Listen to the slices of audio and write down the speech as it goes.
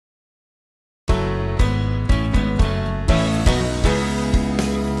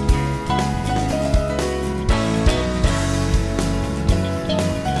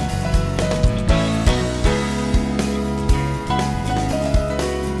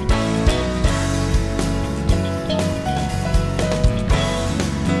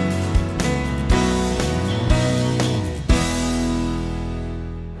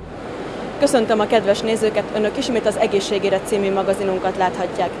Köszöntöm a kedves nézőket, önök ismét az Egészségére című magazinunkat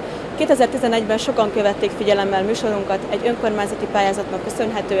láthatják. 2011-ben sokan követték figyelemmel műsorunkat, egy önkormányzati pályázatnak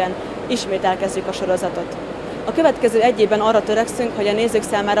köszönhetően ismét elkezdjük a sorozatot. A következő egy évben arra törekszünk, hogy a nézők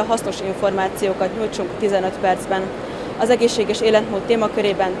számára hasznos információkat nyújtsunk 15 percben. Az egészséges életmód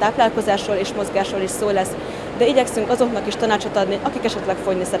témakörében táplálkozásról és mozgásról is szó lesz, de igyekszünk azoknak is tanácsot adni, akik esetleg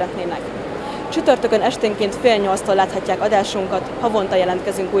fogyni szeretnének. Csütörtökön esténként fél 8-tól láthatják adásunkat, havonta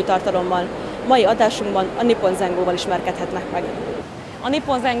jelentkezünk új tartalommal. Mai adásunkban a Nippon Zengoval ismerkedhetnek meg. A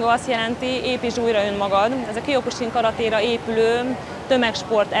Nippon Zengo azt jelenti, építsd újra önmagad. Ez a Kyokushin karatéra épülő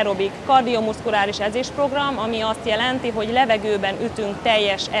tömegsport aerobik kardiomuszkuláris edzésprogram, ami azt jelenti, hogy levegőben ütünk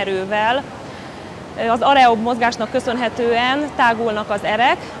teljes erővel. Az aerob mozgásnak köszönhetően tágulnak az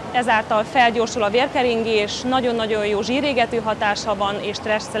erek, ezáltal felgyorsul a vérkeringés, nagyon-nagyon jó zsírégető hatása van és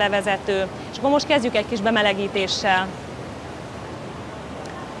stresszlevezető. És akkor most kezdjük egy kis bemelegítéssel.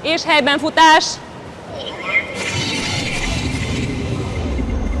 És helyben futás!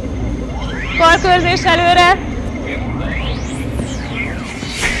 Karkörzés előre!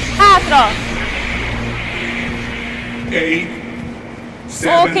 Hátra!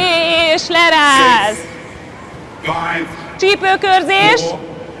 Oké, és leráz! Csípőkörzés!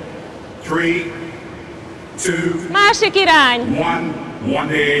 Másik irány!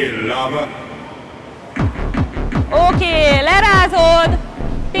 Oké, lerázod!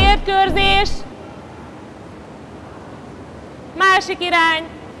 Térkörzés! Másik irány!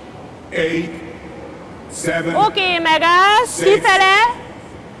 Oké, megállsz! Kifele!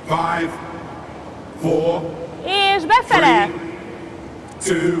 És befele!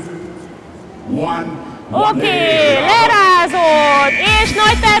 Oké, lerázod! És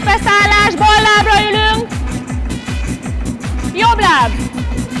nagy terpeszállás, bal lábra ülünk! Jobb láb!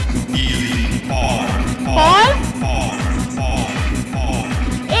 Bal!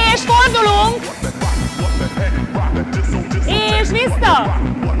 És fordulunk! És vissza!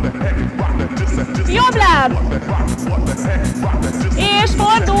 Jobb láb! És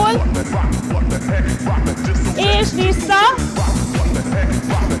fordul! És vissza!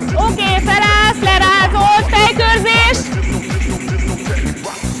 Oké, felállsz, lerázod, fejkörzés!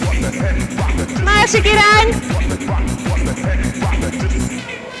 Másik irány!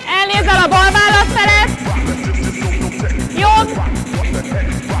 Elnézel a bal vállat felett! Jobb!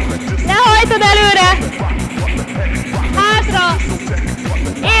 Ne hajtod előre! Hátra!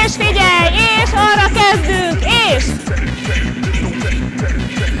 És figyelj! És arra kezdünk! És!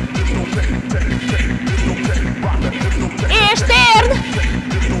 És térd!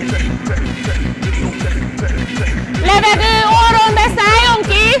 Levegő orron beszálljon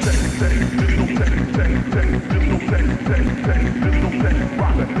ki!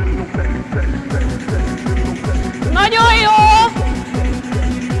 Nagyon jó!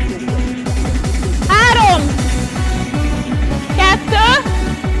 3, 2,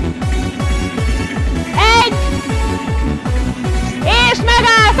 1, és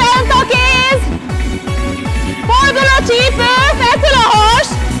megáll fent a kéz! Fordul a csípő, feszül a has!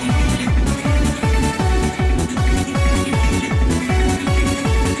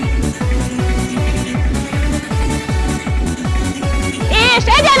 És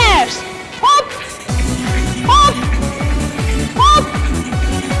egyenes! Hopp! Hopp! Hopp!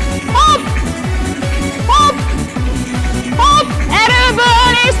 Hopp! Hopp! Hopp!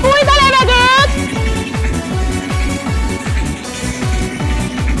 Erőből, és fújt a levegőt!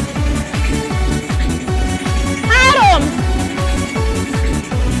 Három!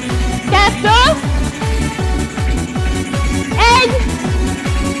 2, 1,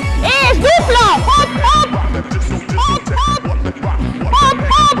 és dupla! Hopp! Hopp! Hopp! Hopp! Hopp!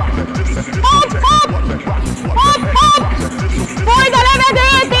 Hopp! Hopp! Hopp! Hopp! Hopp! Fújt a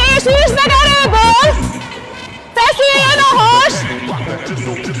levegőt, és üsd meg erőből! Feszüljön a has!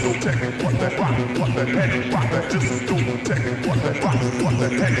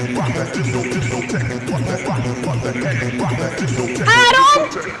 3,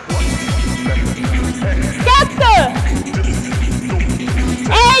 2,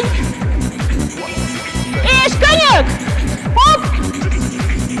 1, és könyök! Hopp!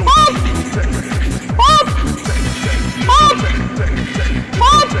 Hopp! Hopp! Hopp!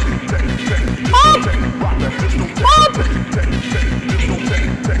 Hopp! Hopp! Hopp!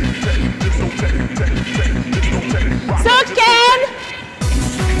 Szökken!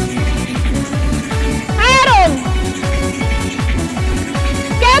 3,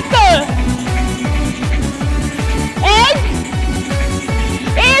 2, 1,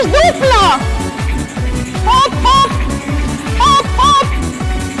 és dupla! Hopp, hopp! Hopp, hopp!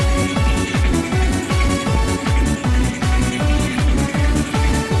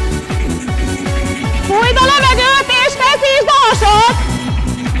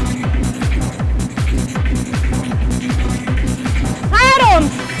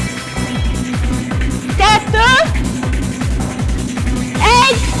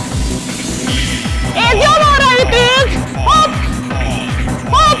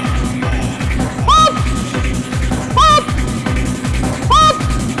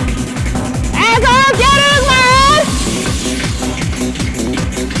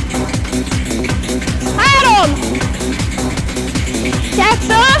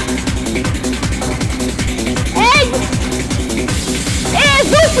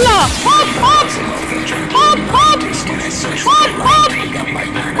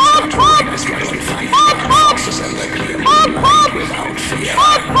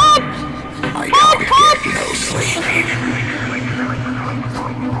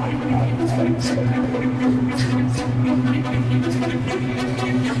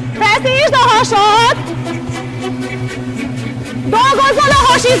 magasat! Dolgozzon a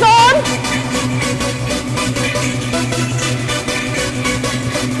hasizon!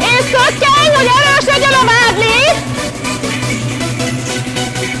 És szökkenj, hogy erős legyen a vádli!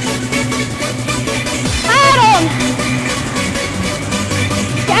 3,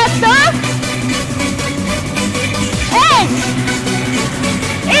 2, 1,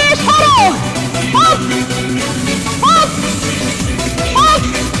 és harog! Hopp! Hopp! Hopp!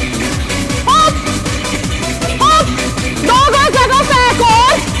 Hopp! Hopp! Dolgozz meg a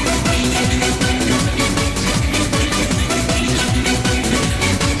felkor!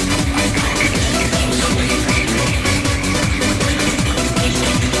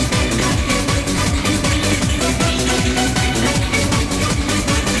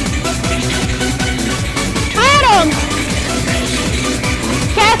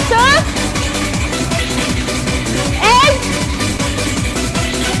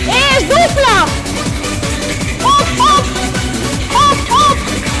 És dupla! Hopp, hopp! Hopp, hopp!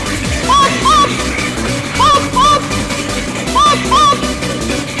 Hopp, hopp! Hopp, hopp! Hopp, hopp!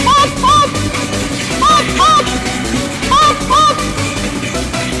 Hopp, hopp! Hopp, hopp! Hopp, hopp!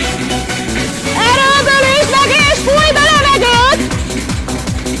 Erőből is meg, és fújj be levegőt!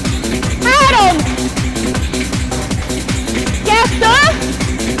 3, 2,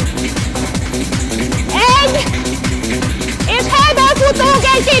 1, és helyben futunk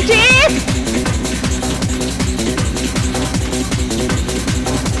egy kicsit!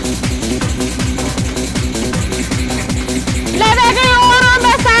 Levegő orron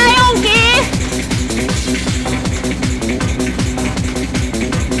beszálljon ki!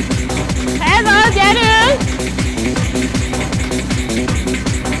 Ez az, gyerünk!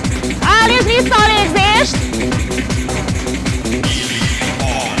 Állítsd vissza a légzést!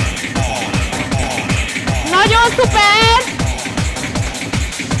 Nagyon szuper!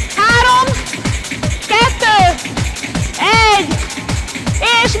 3, 2, 1,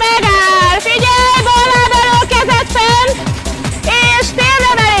 és megáll! Figyelj, bal láb elől kezed fent, és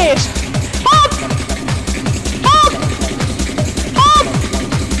térnevelés! Hopp! Hopp! Hopp!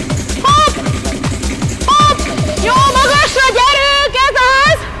 Hopp! Hopp! Jó magasra, gyerünk, ez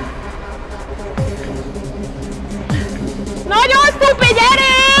az! Nagyon szupi,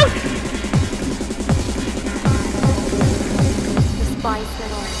 gyerünk!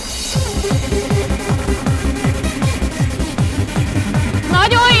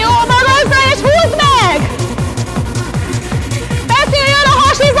 Nagyon jó, magas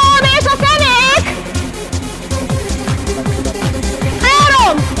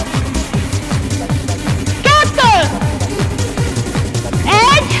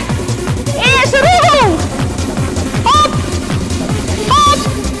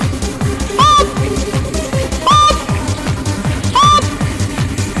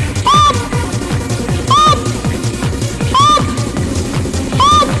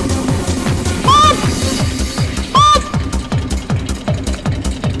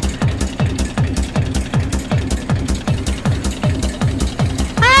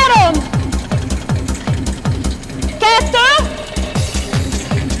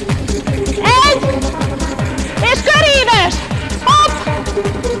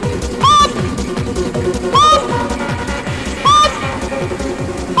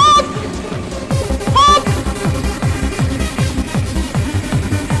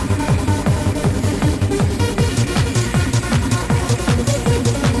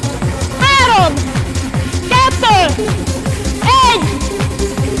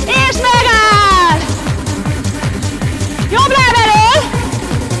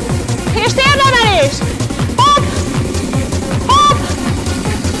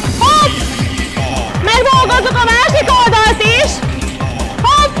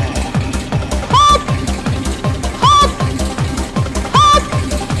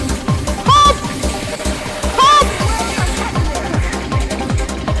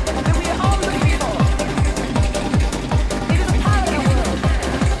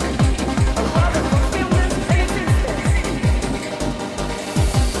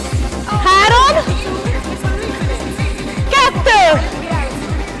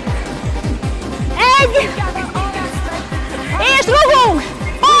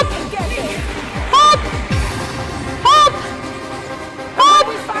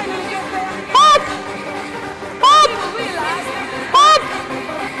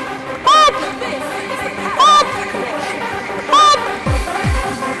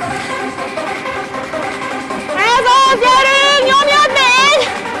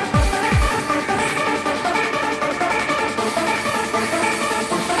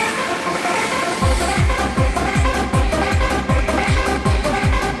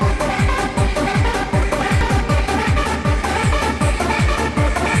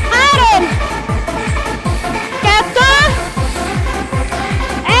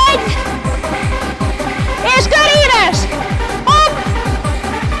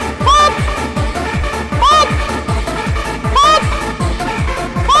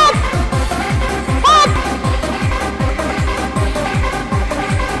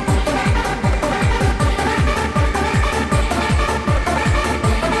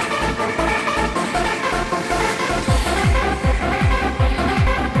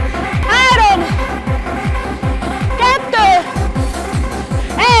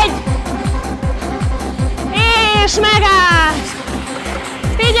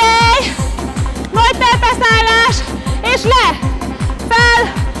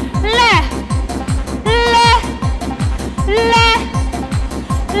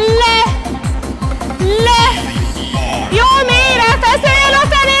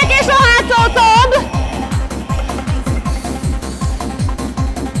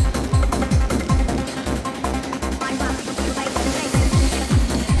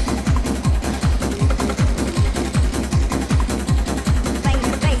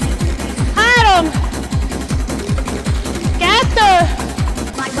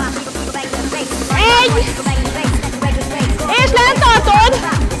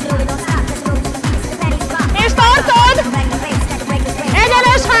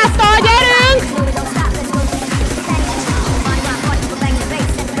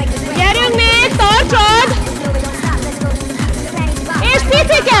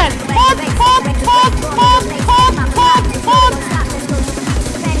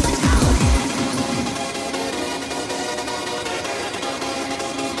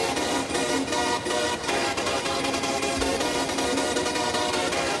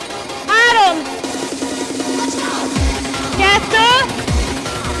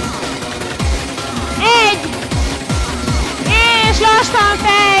lassan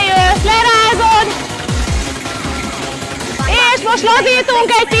feljössz, lerázod, és most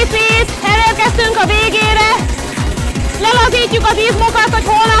lazítunk egy picit, elérkeztünk a végére, lelazítjuk az izmokat, hogy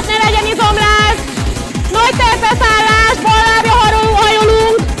holnap ne legyen izomláz, nagy terpeszállás, bal lábja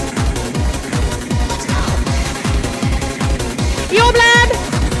hajolunk, jobb láb,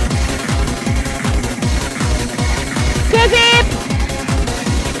 közép,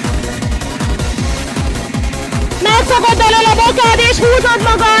 megfogod belőle a bokád és húzod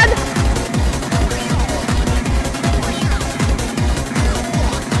magad,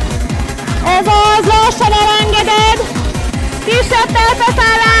 ez az, lassan elengeded, kisebb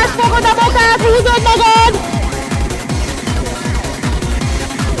terpeszállás, fogod a bokád, húzod magad,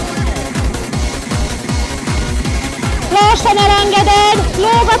 lassan elengeded,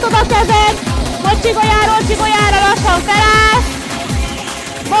 lógatod a kezed, hogy csigolyáról csigolyára lassan felállsz,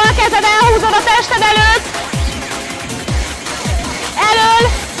 bal kezed elhúzod a tested előtt, elől,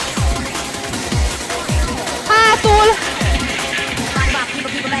 hátul,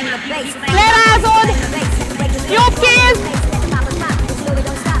 lerázod, jobb kéz,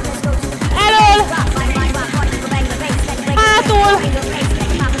 elől, hátul,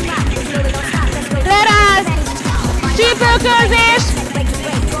 leráz, csípőkörzés,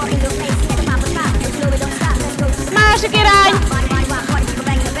 másik irány,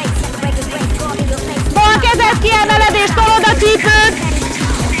 bal kezed kiemeled és tolod a csípőt,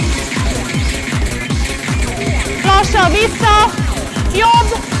 lassan vissza,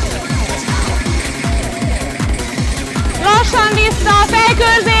 jobb, lassan vissza,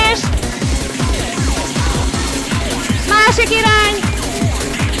 fejkörzés, másik irány,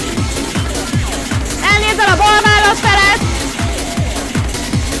 elnézel a bal vállad felett,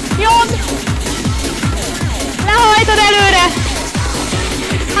 jobb, lehajtod előre,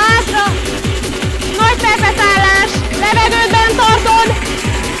 hátra, nagy terpeszállás, levegődben tartod,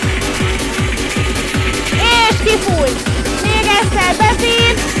 és kifúj, még egyszer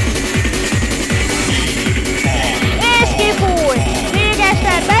beszív, és kifúj, még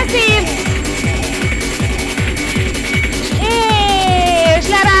egyszer beszív, és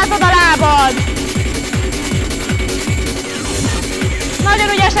lerázod a lábad. Nagyon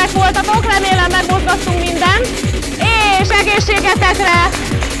ügyesek voltatok, remélem megmozgattunk mindent, és egészségetekre!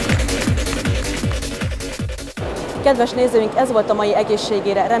 Kedves nézőink, ez volt a mai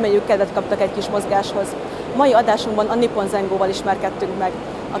Egészségére, reméljük kedvet kaptak egy kis mozgáshoz. Mai adásunkban a Nippon Zengoval ismerkedtünk meg.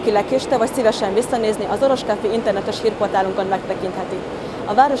 Aki lekéste vagy szívesen visszanézni, az Orosházi internetes hírportálunkon megtekintheti.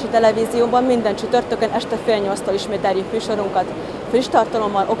 A Városi Televízióban minden csütörtökön este fél 8-tól ismételjük műsorunkat, friss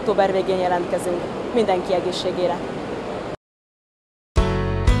tartalommal október végén jelentkezünk. Mindenki egészségére!